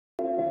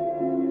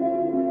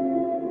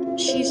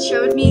she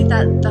showed me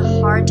that the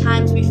hard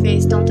times we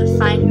face don't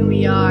define who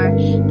we are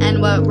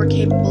and what we're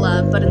capable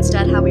of, but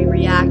instead how we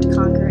react,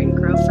 conquer, and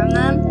grow from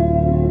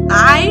them.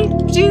 I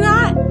do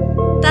that.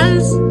 That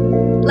is,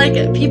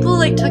 like, people,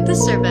 like, took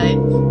this survey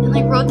and,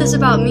 like, wrote this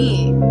about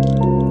me.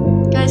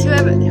 Guys,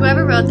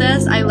 whoever wrote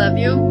this, I love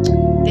you.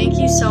 Thank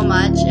you so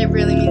much. It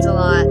really means a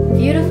lot.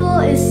 Beautiful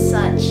is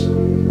such